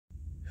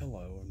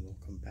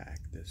welcome back.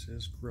 This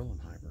is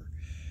Grillenheimer.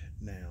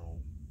 Now,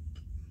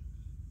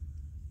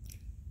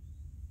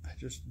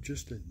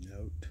 just a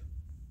note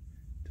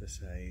to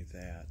say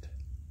that,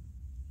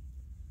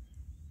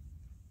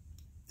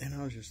 and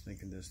I was just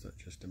thinking this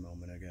just a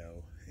moment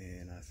ago,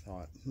 and I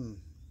thought,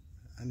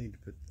 I need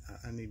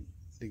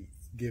to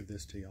give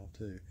this to y'all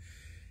too,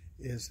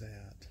 is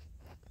that,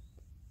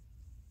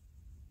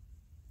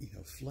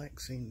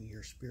 flexing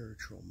your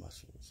spiritual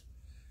muscles.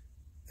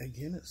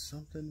 Again, it's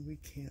something we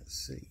can't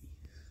see.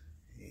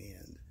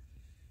 And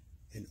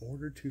in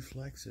order to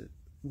flex it,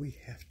 we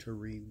have to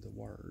read the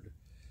Word,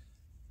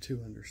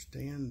 to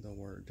understand the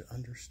Word, to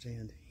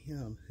understand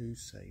Him who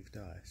saved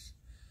us,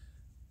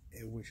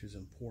 which is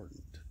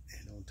important.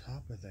 And on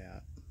top of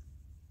that,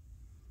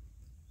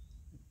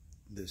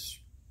 the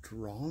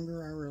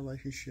stronger our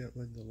relationship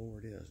with the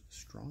Lord is, the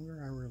stronger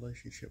our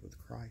relationship with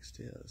Christ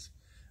is.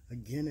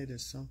 Again, it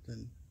is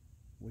something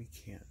we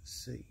can't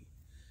see.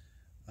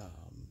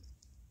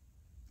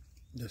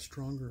 The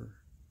stronger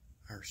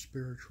our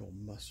spiritual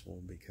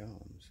muscle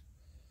becomes.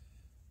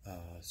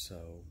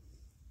 So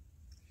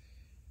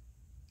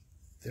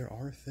there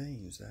are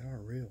things that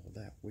are real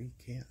that we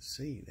can't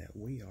see, that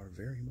we are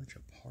very much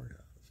a part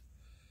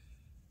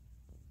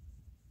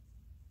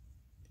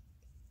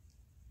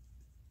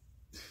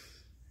of.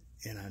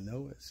 And I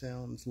know it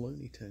sounds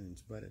Looney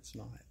Tunes, but it's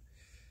not.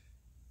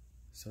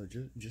 So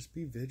just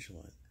be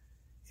vigilant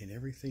in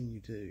everything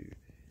you do,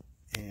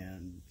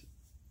 and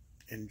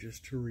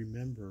just to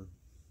remember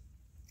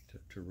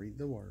to read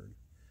the Word,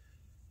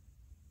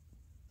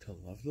 to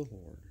love the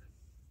Lord,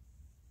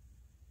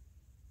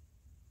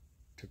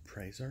 to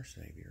praise our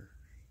Savior,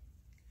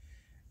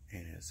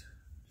 and as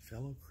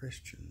fellow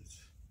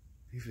Christians,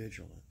 be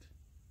vigilant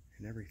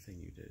in everything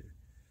you do,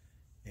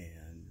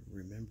 and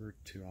remember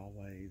to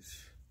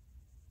always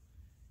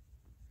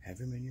have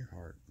Him in your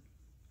heart.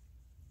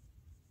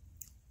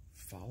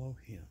 Follow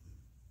Him,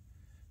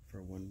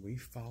 for when we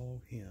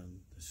follow Him,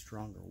 the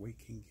stronger we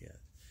can get.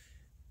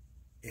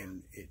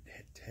 And it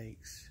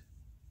takes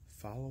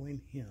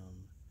following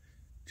Him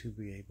to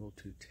be able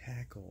to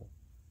tackle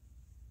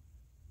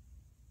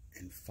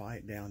and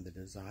fight down the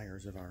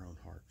desires of our own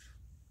hearts.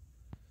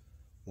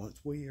 Once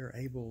we are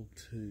able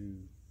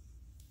to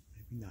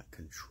maybe not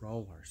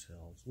control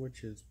ourselves,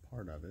 which is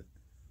part of it,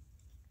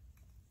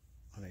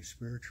 on a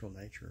spiritual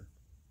nature,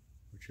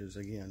 which is,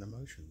 again,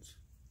 emotions,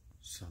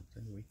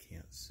 something we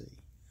can't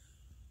see.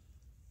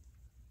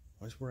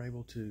 Once we're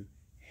able to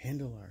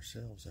handle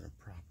ourselves in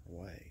a proper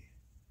way,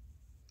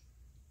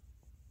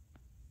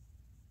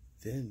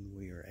 then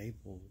we are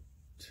able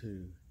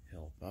to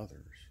help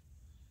others,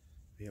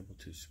 be able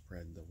to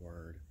spread the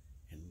Word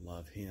and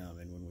love Him.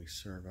 And when we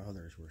serve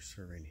others, we're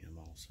serving Him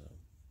also.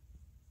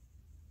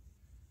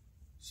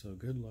 So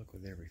good luck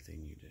with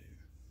everything you do.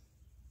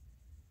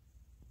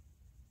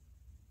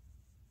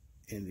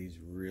 In these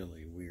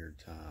really weird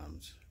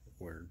times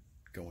we're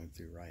going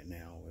through right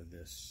now with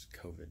this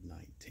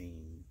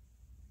COVID-19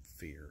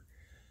 fear.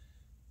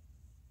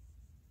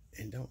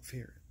 And don't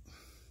fear it.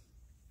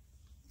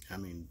 I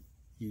mean,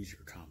 use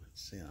your common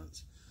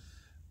sense.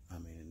 I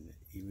mean,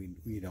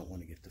 you don't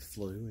want to get the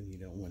flu, and you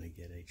don't want to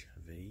get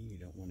HIV. You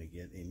don't want to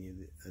get any of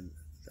the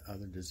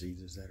other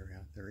diseases that are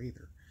out there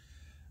either,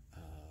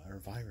 or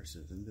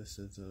viruses. And this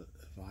is a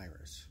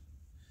virus.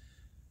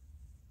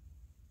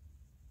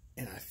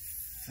 And I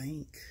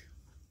think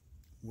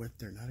what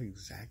they're not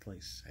exactly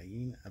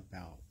saying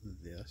about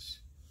this,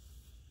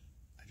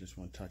 I just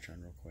want to touch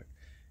on real quick,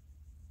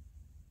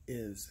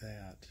 is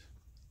that,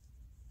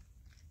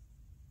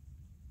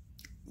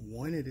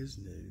 one, it is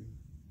new.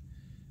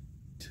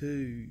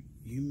 Two,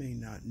 you may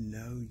not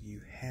know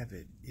you have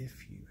it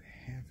if you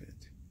have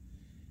it.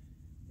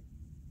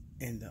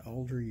 And the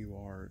older you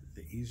are,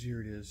 the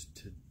easier it is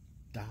to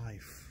die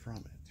from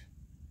it,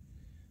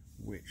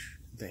 which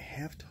they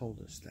have told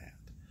us that.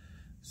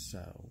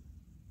 So,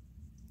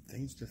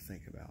 things to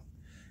think about.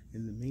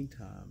 In the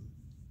meantime,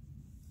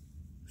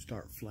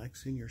 start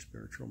flexing your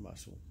spiritual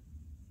muscle,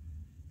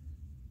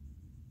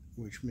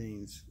 which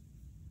means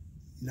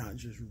not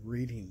just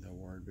reading the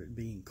Word, but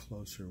being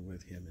closer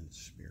with Him in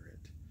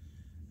spirit.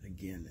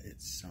 Again,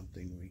 it's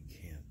something we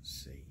can't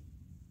see.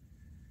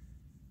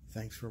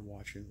 Thanks for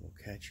watching. We'll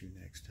catch you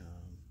next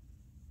time.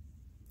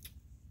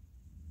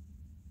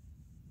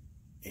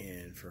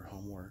 And for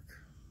homework,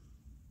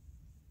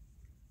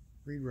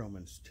 read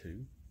Romans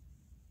 2.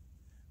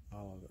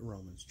 All of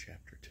Romans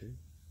chapter 2.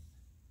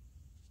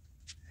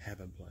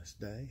 Have a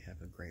blessed day.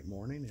 Have a great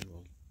morning, and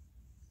we'll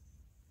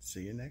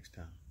see you next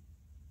time.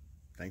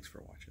 Thanks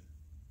for watching.